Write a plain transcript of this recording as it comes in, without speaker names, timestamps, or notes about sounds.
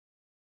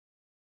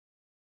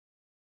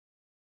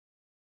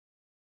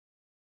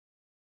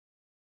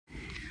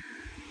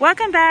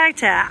Welcome back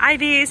to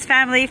Ivy's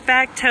Family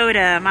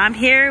Factotum. I'm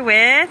here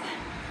with...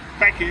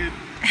 Fat Kid.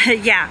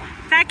 Yeah,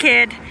 Fat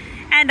Kid.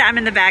 And I'm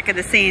in the back of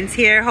the scenes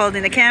here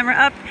holding the camera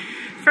up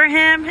for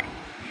him.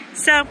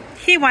 So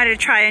he wanted to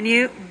try a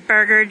new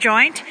burger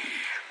joint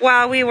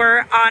while we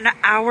were on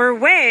our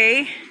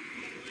way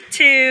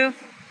to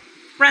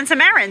run some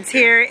errands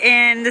here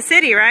in the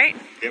city, right?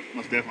 Yep,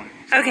 most definitely.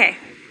 So okay.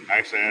 I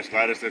actually asked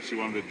Gladys if she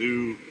wanted to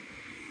do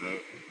the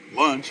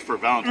lunch for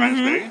Valentine's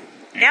Day.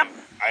 Yep.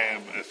 I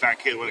am a fat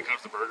kid when it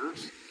comes to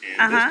burgers,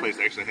 and this place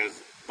actually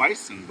has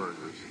bison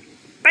burgers.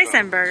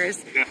 Bison burgers.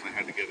 Definitely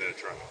had to give that a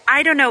try.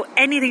 I don't know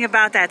anything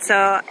about that,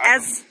 so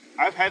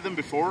I've had them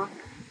before.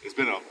 It's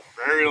been a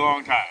very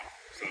long time.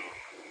 So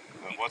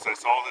once I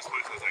saw this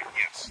place, I was like,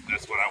 yes,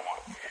 that's what I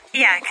want.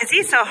 Yeah, because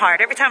he's so hard.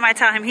 Every time I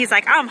tell him, he's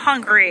like, I'm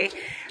hungry.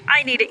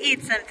 I need to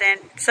eat something.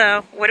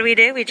 So what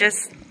do? We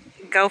just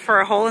go for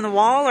a hole in the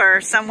wall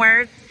or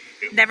somewhere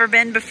never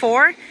been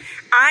before.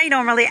 I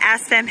normally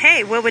ask them,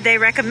 hey, what would they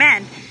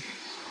recommend?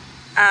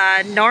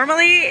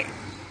 Normally,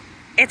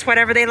 it's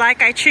whatever they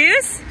like I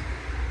choose.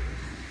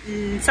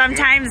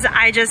 Sometimes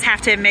I just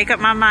have to make up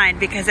my mind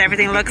because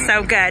everything looks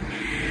so good.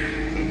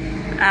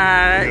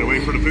 Gotta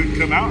wait for the food to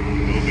come out.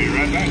 We'll be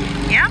right back.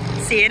 Yep,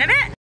 see you in a bit.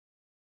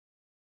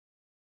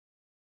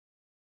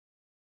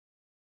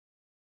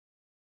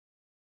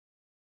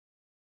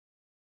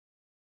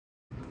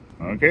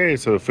 Okay,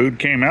 so the food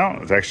came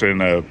out. It's actually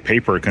in a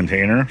paper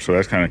container, so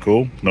that's kind of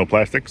cool. No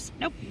plastics.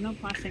 Nope, no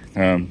plastics.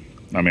 I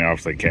mean,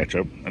 obviously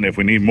ketchup. And if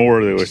we need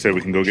more, they always say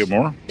we can go get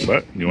more.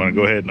 But you want to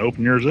go ahead and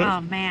open yours up?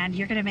 Oh man,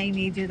 you're gonna make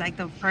me do like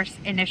the first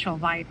initial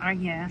bite,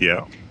 aren't you?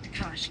 Yeah.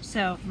 Gosh,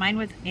 so mine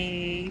was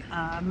a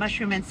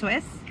mushroom and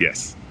Swiss.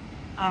 Yes.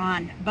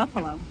 On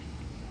buffalo.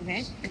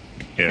 Okay.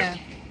 Yeah. So,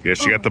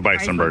 yes, you got the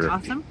bison burger.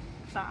 Awesome.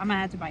 So I'm gonna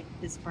have to bite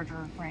this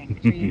burger right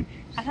for you.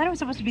 I thought it was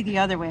supposed to be the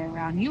other way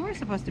around. You were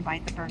supposed to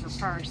bite the burger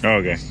first. Oh,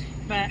 okay.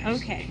 But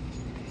okay.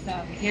 So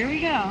here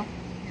we go.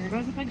 Here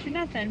goes a bunch of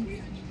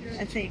nothing.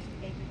 Let's see.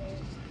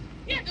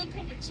 Yeah, don't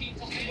come with cheese.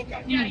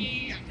 Yeah.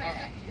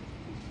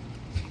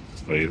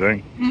 What do you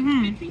think?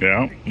 Mm-hmm.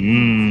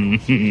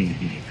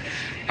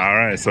 Yeah. All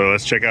right, so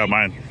let's check out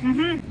mine.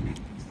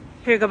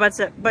 Here you go,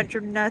 bunch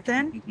of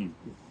nothing.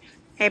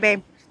 Hey,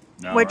 babe.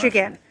 All What'd you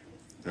right. get?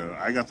 So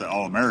I got the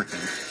All-American.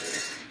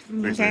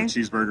 Basically a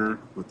cheeseburger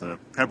with a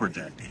pepper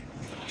jack.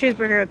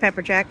 Cheeseburger with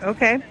pepper jack.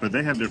 Okay. But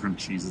they have different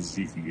cheeses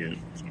you can get.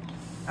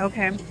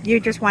 Okay. You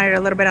just wanted a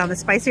little bit on the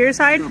spicier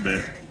side? A little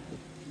bit.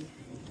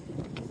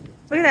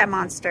 Look at that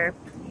monster.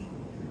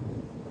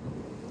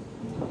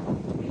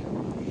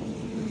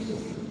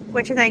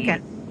 What you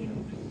thinking?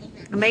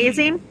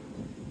 Amazing?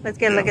 Let's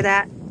get a look at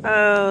that.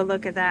 Oh,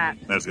 look at that.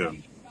 That's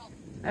good.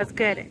 That's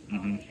good.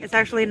 It's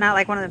actually not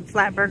like one of the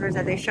flat burgers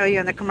that they show you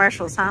in the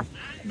commercials, huh?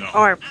 No.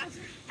 Or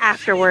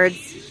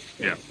afterwards.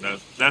 Yeah,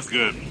 that's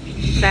good.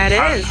 That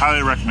is.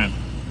 Highly recommend.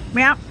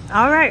 Yeah.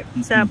 All right.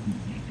 So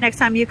next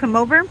time you come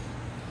over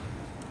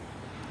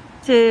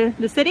to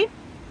the city,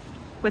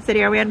 what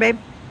city are we in, babe?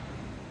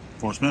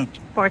 Fort Smith.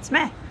 Fort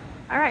Smith.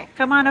 All right.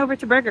 Come on over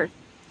to Burger.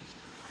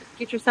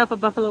 Get yourself a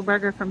buffalo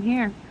burger from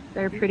here.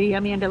 They're pretty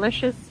yummy and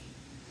delicious.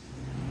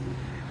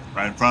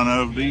 Right in front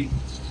of the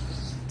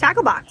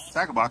Tackle box.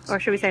 tackle box. Or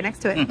should we say next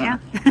to it? Yeah.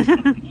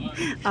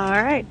 All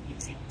right.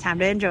 Time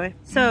to enjoy.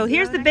 So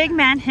here's the big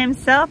man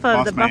himself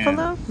of Boss the man.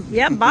 Buffalo.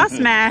 Yep, boss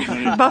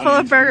man.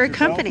 Buffalo Burger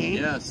Company.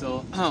 Yeah,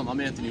 so I'm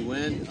Anthony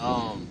Wynn.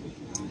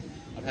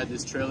 I've had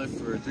this trailer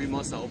for 3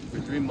 months. I opened for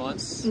 3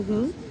 months.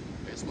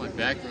 That's my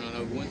background.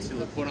 I went to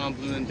the Cordon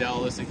Bleu in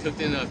Dallas and cooked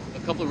in a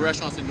couple of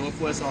restaurants in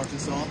Northwest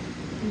Arkansas.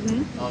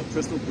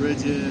 Crystal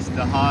Bridges,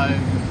 The Hive,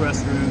 The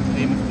Press Room, to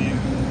name a few.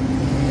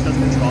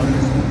 Tuscan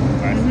Trotters.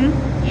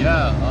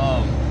 Yeah,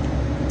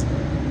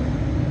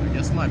 I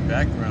guess my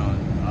background,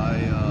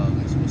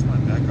 what's my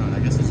background? I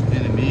guess it's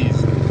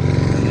Vietnamese.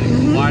 And then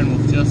combined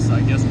with just,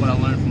 I guess, what I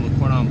learned from the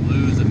Cordon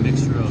Bleu is a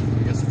mixture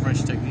of, I guess,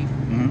 French technique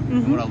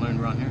and what I learned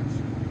around here.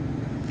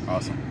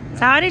 Awesome.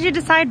 So how did you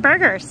decide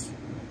burgers?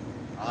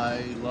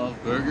 I love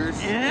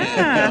burgers.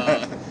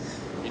 Yeah. And,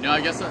 you know,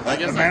 I guess A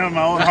man of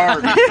my own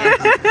heart.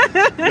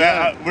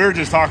 We were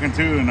just talking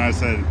too, and I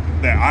said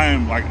that I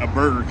am like a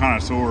burger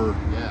connoisseur.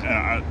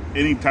 Yeah.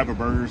 Any type of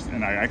burgers,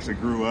 and I actually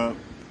grew up,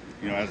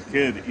 as a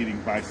kid eating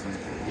bison.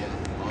 Yeah,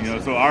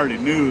 awesome. So I already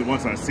knew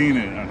once I seen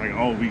it, I was like,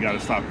 oh, we got to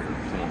stop here.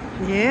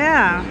 So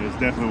Yeah. it's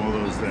definitely one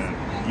of those that,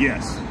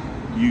 yes,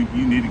 you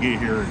need to get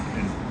here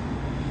and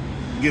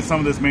get some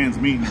of this man's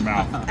meat in your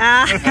mouth.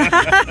 I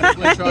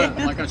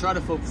try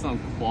to focus on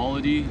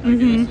quality, I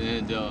guess,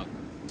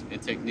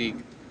 and technique.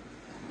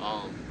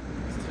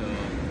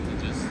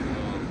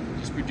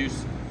 To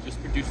just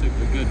produce a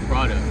good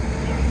product.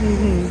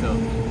 So.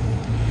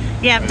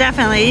 Yeah,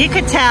 definitely. You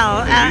could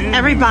tell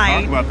every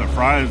bite. Talk about the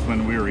fries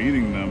when we were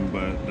eating them,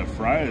 but the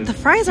fries. The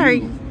fries are.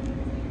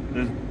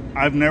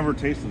 I've never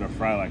tasted a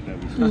fry like that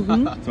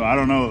before. So I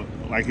don't know.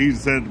 Like he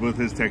said, with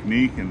his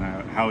technique and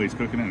how he's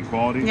cooking it and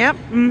quality. Yep.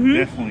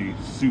 Definitely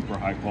super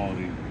high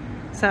quality.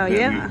 So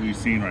yeah, we've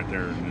seen right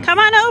there. Come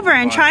on over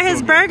and try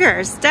his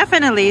burgers.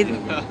 Definitely,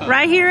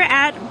 right here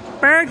at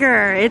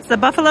Burger. It's the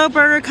Buffalo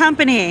Burger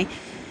Company.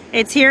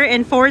 It's here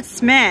in Fort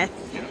Smith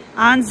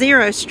on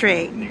 0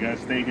 Street. You guys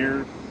stay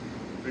here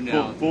For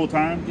now. full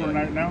time for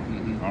right now?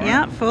 All right.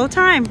 Yeah, full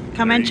time.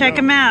 Come There and you check go.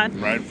 them out.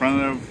 Right in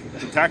front of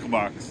the tackle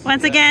box.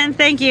 Once again,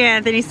 thank you,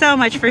 Anthony, so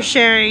much for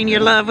sharing your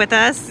love with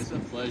us. It's a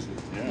pleasure.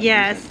 Yeah.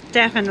 Yes,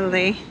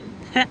 definitely.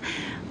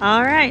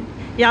 All right.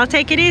 Y'all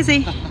take it easy.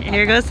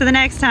 Here goes to the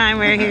next time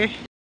we're here.